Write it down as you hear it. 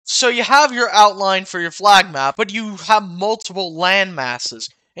So you have your outline for your flag map, but you have multiple land masses.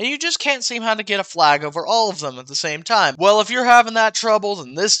 And you just can't seem how to get a flag over all of them at the same time. Well, if you're having that trouble,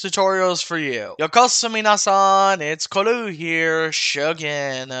 then this tutorial is for you. Yokosu minasan, it's Koru here,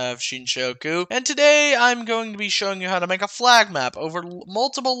 Shogun of Shinchoku, and today I'm going to be showing you how to make a flag map over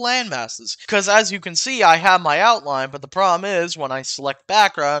multiple landmasses. Because as you can see, I have my outline, but the problem is, when I select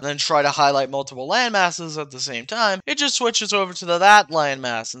background and then try to highlight multiple landmasses at the same time, it just switches over to that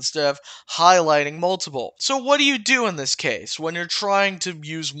landmass instead of highlighting multiple. So what do you do in this case when you're trying to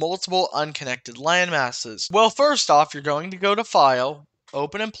use multiple unconnected landmasses? Well, first off, you're going to go to File,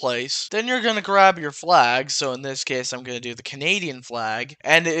 Open and Place, then you're going to grab your flag. So in this case, I'm going to do the Canadian flag,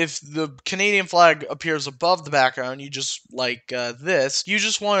 and if the Canadian flag appears above the background, you just, like this, you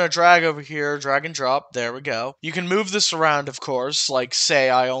just want to drag over here, drag and drop, there we go. You can move this around, of course, like say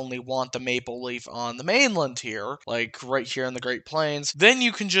I only want the maple leaf on the mainland here, like right here in the Great Plains. Then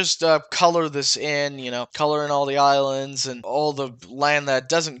you can just color this in, color in all the islands and all the land that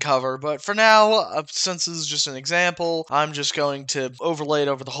doesn't cover, but for now, since this is just an example, I'm just going to overlay it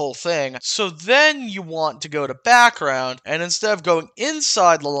over the whole thing. So then you want to go to background, and instead of going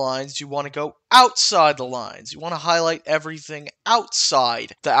inside the lines, you want to go outside the lines. You want to highlight everything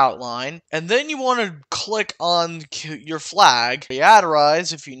outside the outline, and then you want to click on your flag,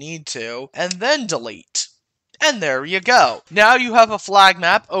 readerize if you need to, and then delete. And there you go. Now you have a flag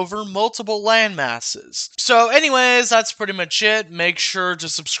map over multiple land masses. So anyways, that's pretty much it. Make sure to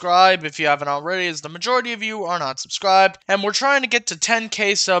subscribe if you haven't already, as the majority of you are not subscribed. And we're trying to get to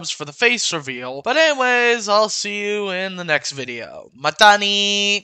 10k subs for the face reveal. But anyways, I'll see you in the next video. Matani!